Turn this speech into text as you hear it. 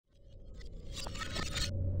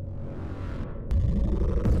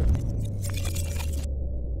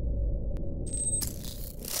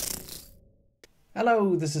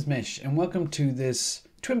Hello, this is Mish, and welcome to this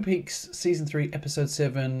Twin Peaks Season 3 Episode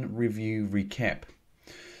 7 review recap.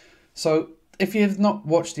 So, if you have not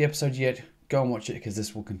watched the episode yet, go and watch it because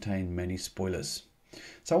this will contain many spoilers.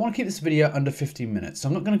 So I want to keep this video under 15 minutes, so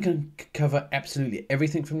I'm not going to cover absolutely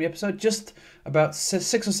everything from the episode, just about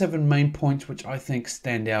 6 or 7 main points which I think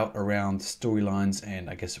stand out around storylines and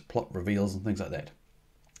I guess plot reveals and things like that.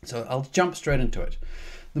 So I'll jump straight into it.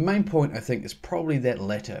 The main point, I think, is probably that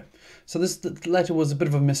letter. So this letter was a bit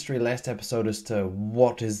of a mystery last episode as to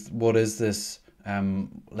what is this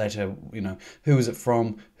letter, who is it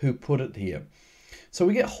from, who put it here. So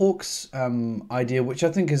we get Hawk's idea, which I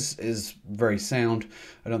think is very sound.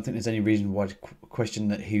 I don't think there's any reason why to question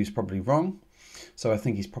that he was probably wrong. So I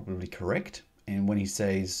think he's probably correct. And when he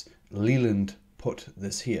says Leland put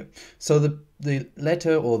this here. So the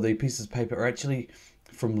letter or the pieces of paper are actually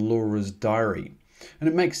from Laura's diary. And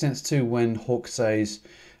it makes sense too when Hawk says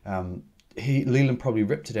Leland probably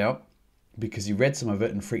ripped it out because he read some of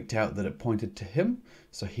it and freaked out that it pointed to him.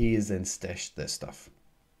 So he has then stashed their stuff.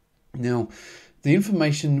 Now, the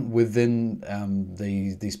information within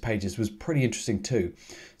these pages was pretty interesting too.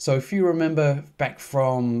 So if you remember back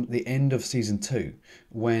from the end of Season 2,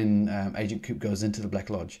 when Agent Coop goes into the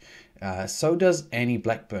Black Lodge, so does Annie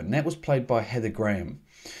Blackburn. That was played by Heather Graham.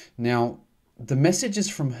 Now, the message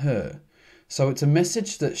is from her. So it's a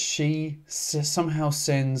message that she somehow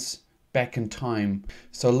sends back in time.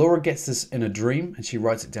 So Laura gets this in a dream and she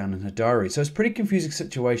writes it down in her diary. So it's a pretty confusing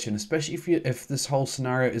situation, especially if this whole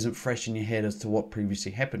scenario isn't fresh in your head as to what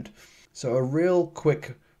previously happened. So a real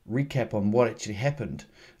quick recap on what actually happened,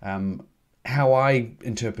 how I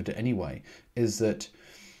interpret it anyway, is that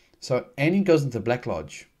so Annie goes into the Black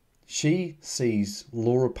Lodge. She sees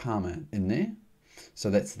Laura Palmer in there. So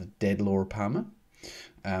that's the dead Laura Palmer.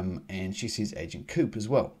 And she sees Agent Coop as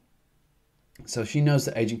well. So she knows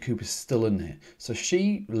that Agent Coop is still in there. So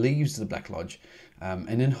she leaves the Black Lodge,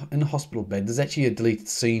 and in the hospital bed, there's actually a deleted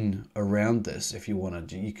scene around this. If you want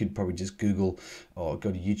to, you could probably just Google or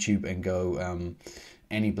go to YouTube and go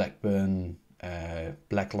Annie Blackburn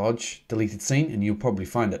Black Lodge deleted scene, and you'll probably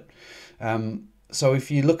find it. So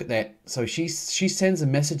if you look at that, so she sends a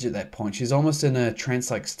message at that point. She's almost in a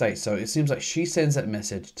trance-like state. So it seems like she sends that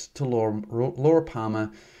message to Laura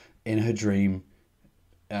Palmer in her dream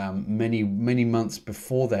many months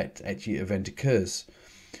before that actually event occurs,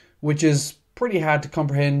 which is pretty hard to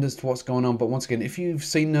comprehend as to what's going on. But once again, if you've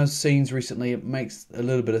seen those scenes recently, it makes a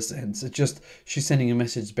little bit of sense. It's just she's sending a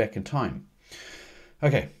message back in time.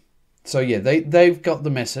 Okay, so yeah, they've got the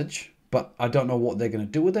message, but I don't know what they're going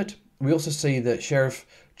to do with it. We also see that Sheriff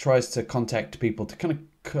tries to contact people to kind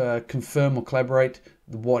of confirm or collaborate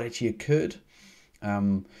what actually occurred.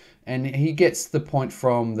 And he gets the point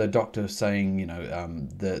from the doctor saying,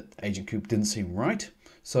 that Agent Coop didn't seem right.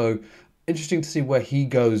 So interesting to see where he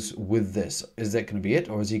goes with this. Is that going to be it?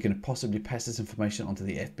 Or is he going to possibly pass this information onto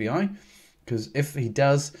the FBI? Because if he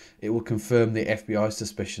does, it will confirm the FBI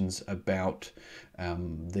suspicions about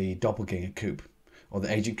the doppelganger Coop, or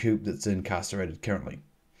the Agent Coop that's incarcerated currently.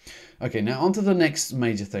 Okay, now on to the next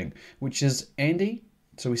major thing, which is Andy.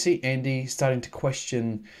 So we see Andy starting to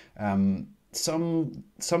question some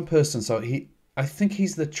person. So I think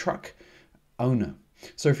he's the truck owner.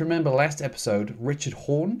 So if you remember last episode, Richard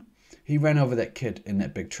Horn, he ran over that kid in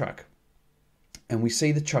that big truck. And we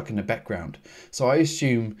see the truck in the background. So I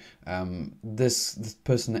assume this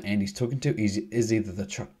person that Andy's talking to is either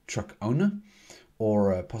the truck owner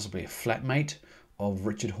or possibly a flatmate of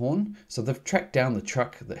Richard Horn. So they've tracked down the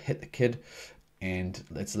truck that hit the kid and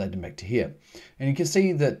it's led them back to here. And you can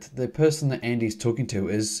see that the person that Andy's talking to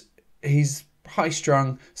he's high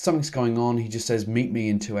strung, something's going on. He just says, meet me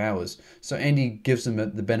in 2 hours. So Andy gives him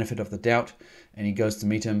the benefit of the doubt and he goes to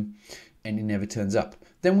meet him and he never turns up.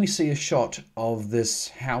 Then we see a shot of this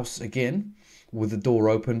house again with the door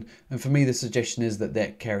open. And for me, the suggestion is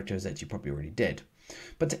that character is actually probably already dead.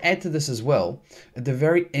 But to add to this as well, at the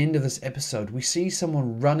very end of this episode, we see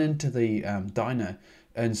someone run into the diner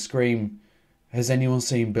and scream, has anyone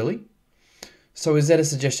seen Billy? So is that a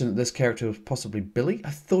suggestion that this character was possibly Billy? I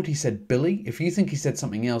thought he said Billy. If you think he said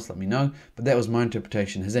something else, let me know. But that was my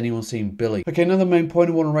interpretation. Has anyone seen Billy? Okay, another main point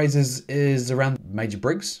I want to raise is around Major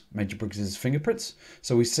Briggs. Major Briggs' fingerprints.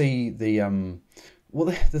 So we see the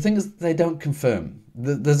thing is they don't confirm.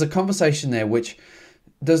 There's a conversation there which...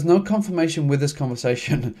 There's no confirmation with this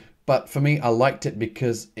conversation, but for me, I liked it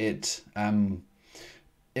because it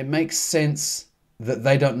makes sense that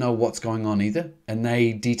they don't know what's going on either, and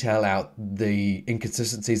they detail out the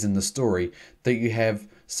inconsistencies in the story, that you have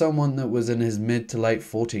someone that was in his mid to late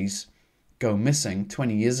 40s go missing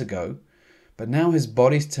 20 years ago, but now his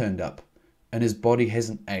body's turned up, and his body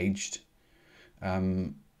hasn't aged.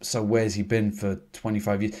 So where's he been for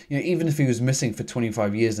 25 years? Even if he was missing for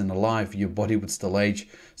 25 years and alive, your body would still age.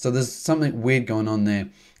 So there's something weird going on there,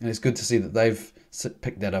 and it's good to see that they've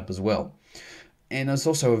picked that up as well. And there's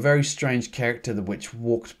also a very strange character which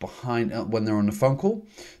walked behind when they're on the phone call.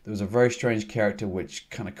 There was a very strange character which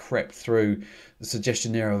kind of crept through the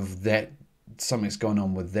suggestion there of that something's going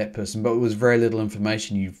on with that person, but it was very little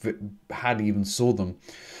information. You hardly even saw them,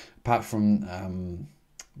 apart from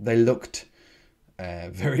they looked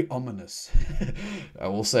very ominous. I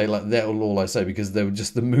will say, like, that was all I say, because they were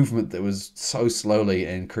just the movement that was so slowly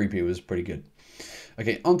and creepy. It was pretty good.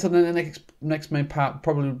 Okay, on to the next main part,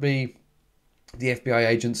 probably would be the FBI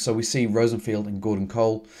agents. So we see Rosenfield and Gordon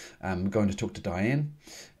Cole going to talk to Diane,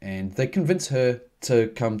 and they convince her to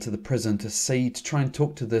come to the prison to try and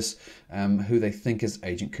talk to this who they think is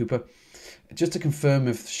Agent Cooper, just to confirm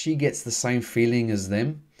if she gets the same feeling as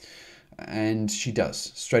them, and she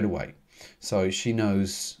does straight away. So she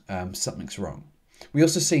knows something's wrong. We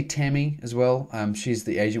also see Tammy as well. She's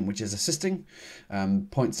the agent which is assisting,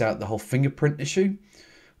 points out the whole fingerprint issue.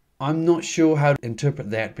 I'm not sure how to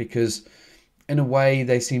interpret that, because in a way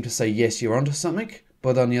they seem to say, yes, you're onto something.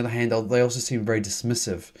 But on the other hand, they also seem very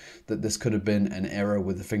dismissive that this could have been an error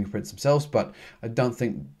with the fingerprints themselves. But I don't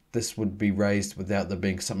think this would be raised without there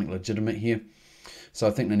being something legitimate here. So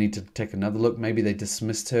I think they need to take another look. Maybe they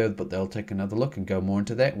dismissed her, but they'll take another look and go more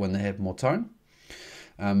into that when they have more time.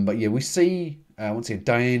 But yeah, we see, once again,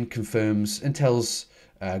 Diane confirms and tells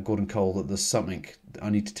Gordon Cole that there's something, I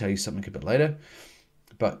need to tell you something a bit later.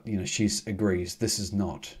 But, she agrees this is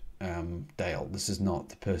not Dale. This is not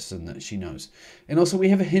the person that she knows. And also we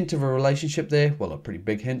have a hint of a relationship there. Well, a pretty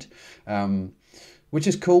big hint, which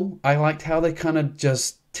is cool. I liked how they kind of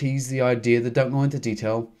just tease the idea. They don't go into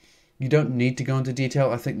detail. You don't need to go into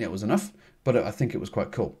detail. I think that was enough, but I think it was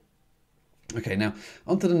quite cool. Okay, now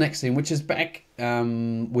on to the next scene, which is back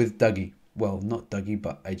with Dougie. Well, not Dougie,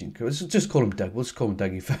 but Agent Cooper. Let's just call him Doug. We'll just call him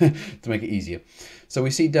Dougie to make it easier. So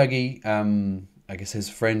we see Dougie. I guess his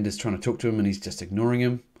friend is trying to talk to him, and he's just ignoring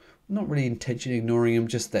him. Not really intentionally ignoring him,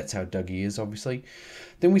 just that's how Dougie is, obviously.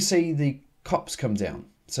 Then we see the cops come down.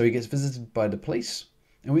 So he gets visited by the police.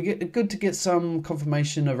 And we get good to get some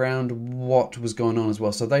confirmation around what was going on as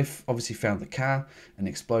well. So they've obviously found the car, an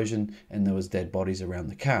explosion, and there was dead bodies around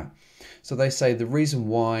the car. So they say the reason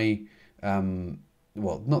why,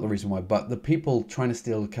 well, not the reason why, but the people trying to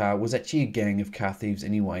steal the car was actually a gang of car thieves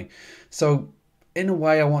anyway. So in a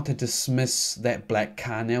way, I want to dismiss that black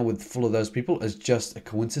car now with full of those people as just a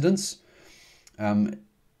coincidence.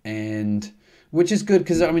 And which is good,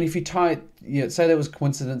 because I mean, if you tie it, say there was a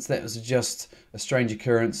coincidence, that was just a strange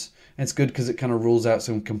occurrence. And it's good because it kind of rules out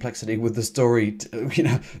some complexity with the story.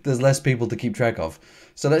 There's less people to keep track of.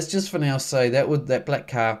 So let's just for now say that black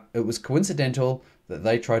car, it was coincidental that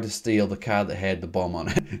they tried to steal the car that had the bomb on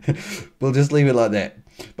it. We'll just leave it like that.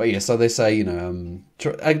 But yeah, so they say, I'm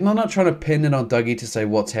not trying to pin it on Dougie to say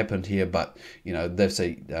what's happened here, but they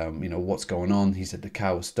say, what's going on. He said the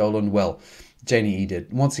car was stolen. Well, Janie E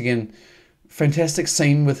did. Once again, fantastic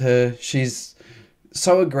scene with her. She's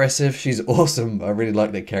so aggressive. She's awesome. I really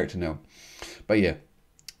like that character now. But yeah.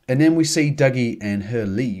 And then we see Dougie and her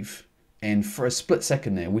leave. And for a split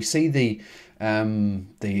second there, we see the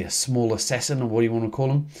small assassin, or what do you want to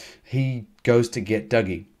call him. He goes to get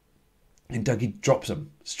Dougie. And Dougie drops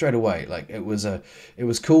him straight away. Like, it was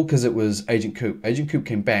cool because it was Agent Coop. Agent Coop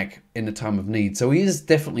came back in the time of need. So he is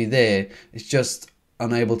definitely there. It's just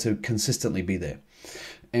unable to consistently be there.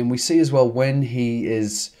 And we see as well when he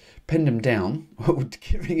is pinned him down,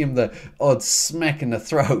 giving him the odd smack in the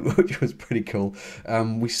throat, which was pretty cool.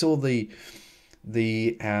 We saw the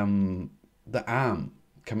arm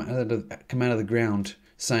come out of the ground,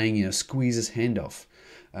 saying, squeeze his hand off.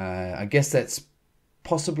 I guess that's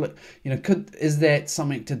possibly, is that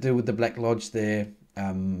something to do with the Black Lodge there,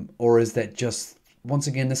 or is that just once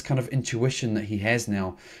again this kind of intuition that he has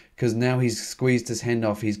now? Because now he's squeezed his hand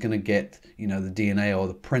off, he's going to get the DNA or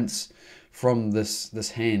the prints from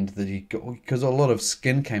this hand that he got, because a lot of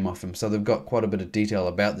skin came off him. So they've got quite a bit of detail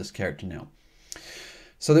about this character now.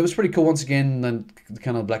 So that was pretty cool. Once again, the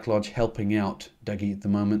kind of Black Lodge helping out Dougie at the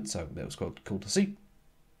moment. So that was quite cool to see.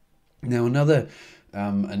 Now another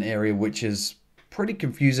an area which is pretty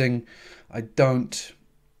confusing. I don't,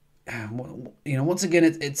 once again,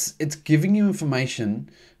 it's giving you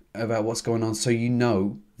information about what's going on, so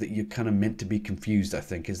that you're kind of meant to be confused, I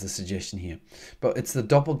think, is the suggestion here. But it's the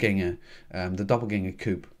doppelganger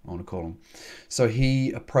Coop, I want to call him. So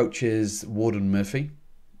he approaches Warden Murphy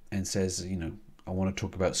and says, I want to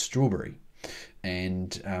talk about Strawberry.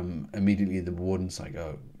 And immediately the warden's like,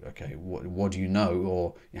 oh, okay, what do you know?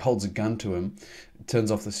 Or he holds a gun to him,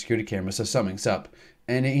 turns off the security camera, so something's up.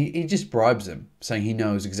 And he just bribes him, saying he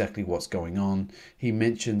knows exactly what's going on. He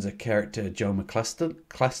mentions a character, Joe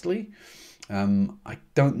McCluskey. I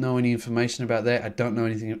don't know any information about that. I don't know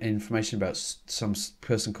information about some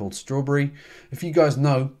person called Strawberry. If you guys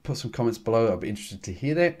know, put some comments below. I'd be interested to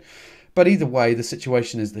hear that. But either way, the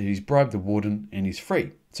situation is that he's bribed the warden and he's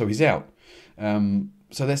free. So he's out.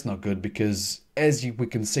 So that's not good, because as we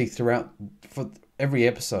can see throughout for every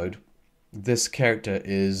episode, this character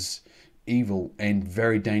is evil and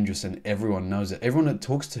very dangerous, and everyone knows it. Everyone that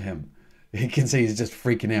talks to him, you can see he's just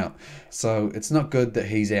freaking out. So it's not good that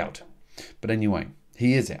he's out. But anyway,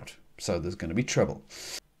 he is out. So there's going to be trouble.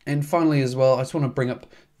 And finally as well, I just want to bring up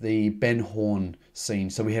the Ben Horne scene.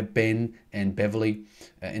 So we have Ben and Beverly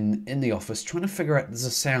in the office trying to figure out there's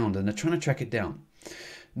a sound, and they're trying to track it down.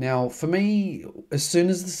 Now, for me, as soon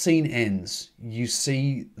as the scene ends, you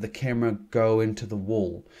see the camera go into the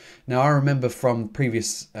wall. Now, I remember from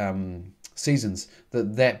previous seasons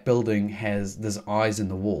that building there's eyes in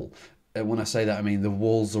the wall. And when I say that, I mean the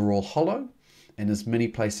walls are all hollow, and there's many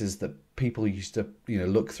places that people used to,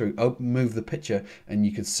 look through, move the picture, and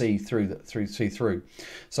you could see through.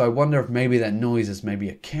 So I wonder if maybe that noise is maybe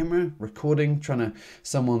a camera recording,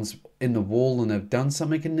 someone's in the wall and they've done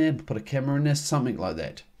something in there, put a camera in there, something like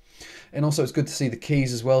that. And also it's good to see the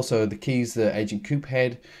keys as well. So the keys that Agent Coop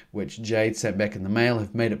had, which Jade sent back in the mail,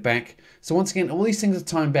 have made it back. So once again, all these things are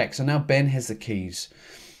timed back. So now Ben has the keys.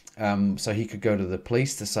 So he could go to the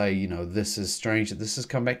police to say, this is strange that this has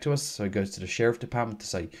come back to us. So he goes to the sheriff department to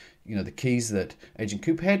say, the keys that Agent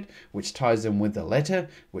Coop had, which ties in with the letter,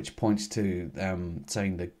 which points to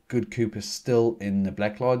saying the good Coop is still in the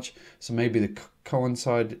Black Lodge. So maybe the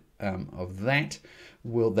coincide of that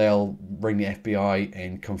they'll bring the FBI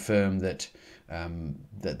and confirm that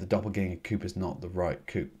that the doppelganger Coop is not the right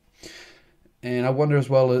Coop. And I wonder as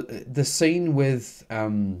well, the scene with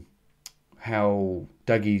how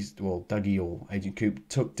Dougie or Agent Coop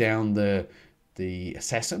took down the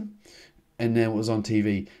assassin, and then it was on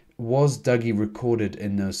TV. Was Dougie recorded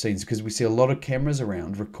in those scenes? Because we see a lot of cameras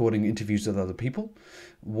around recording interviews with other people.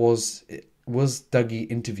 Was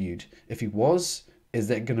Dougie interviewed? If he was, is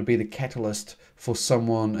that going to be the catalyst for an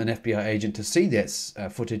FBI agent, to see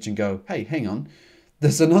that footage and go, hey, hang on,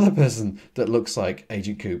 there's another person that looks like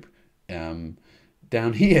Agent Coop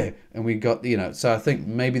down here, and we got So I think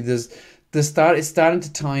maybe it's starting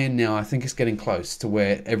to tie in now. I think it's getting close to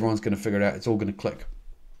where everyone's going to figure it out. It's all going to click,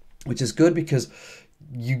 which is good, because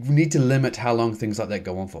you need to limit how long things like that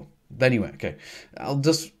go on for. But anyway, okay,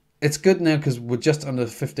 it's good now because we're just under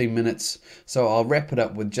 15 minutes. So I'll wrap it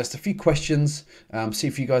up with just a few questions. See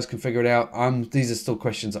if you guys can figure it out. These are still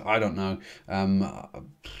questions that I don't know.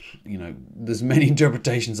 There's many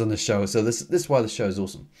interpretations on the show. So this is why the show is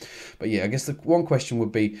awesome. But yeah, I guess the one question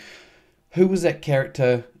would be, who was that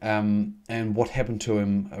character and what happened to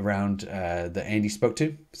him around that Andy spoke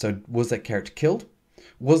to? So was that character killed?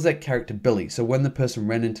 Was that character Billy? So when the person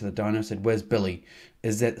ran into the diner and said, where's Billy?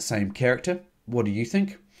 Is that the same character? What do you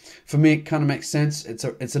think? For me, it kind of makes sense.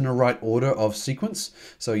 It's in the right order of sequence.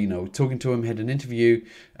 So, talking to him, had an interview.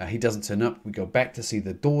 He doesn't turn up. We go back to see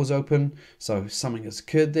the doors open. So something has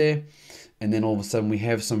occurred there. And then all of a sudden we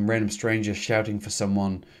have some random stranger shouting for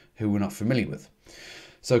someone who we're not familiar with.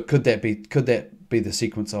 So could that be the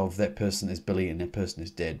sequence of that person is Billy and that person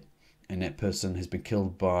is dead, and that person has been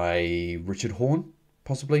killed by Richard Horne,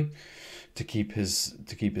 possibly, to keep his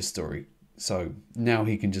story. So now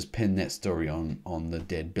he can just pin that story on the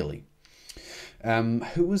dead Billy.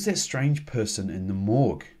 Who was that strange person in the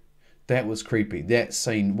morgue? That was creepy. That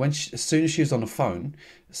scene, as soon as she was on the phone,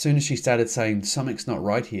 as soon as she started saying something's not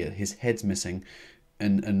right here, his head's missing,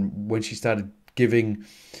 and when she started giving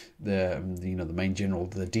the main general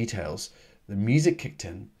the details, the music kicked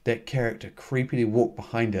in. That character creepily walked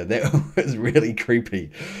behind her. That was really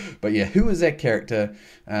creepy. But yeah, who was that character?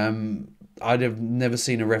 I'd have never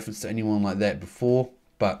seen a reference to anyone like that before,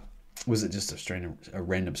 but was it just a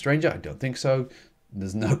random stranger? I don't think so.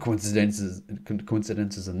 There's no coincidences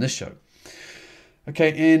in this show.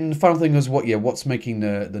 Okay, and the final thing is what's making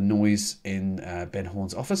the noise in Ben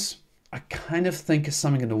Horne's office? I kind of think it's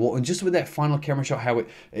something in the wall, and just with that final camera shot, how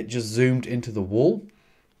it just zoomed into the wall,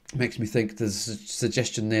 makes me think there's a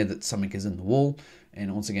suggestion there that something is in the wall.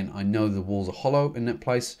 And once again, I know the walls are hollow in that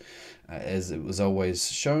place, as it was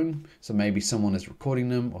always shown. So maybe someone is recording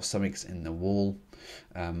them, or something's in the wall.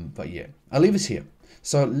 But yeah, I'll leave us here.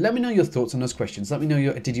 So let me know your thoughts on those questions. Let me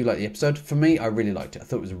know did you like the episode? For me, I really liked it. I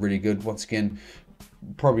thought it was really good. Once again,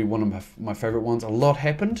 probably one of my favorite ones. A lot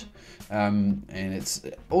happened, and it's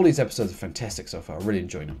all these episodes are fantastic so far. I really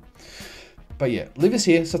enjoyed them. But yeah, leave us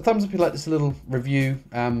here. So thumbs up if you like this little review.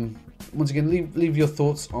 Once again, leave your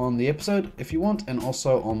thoughts on the episode if you want, and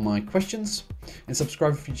also on my questions. And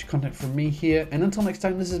subscribe for future content from me here. And until next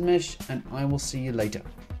time, this is Mesh, and I will see you later.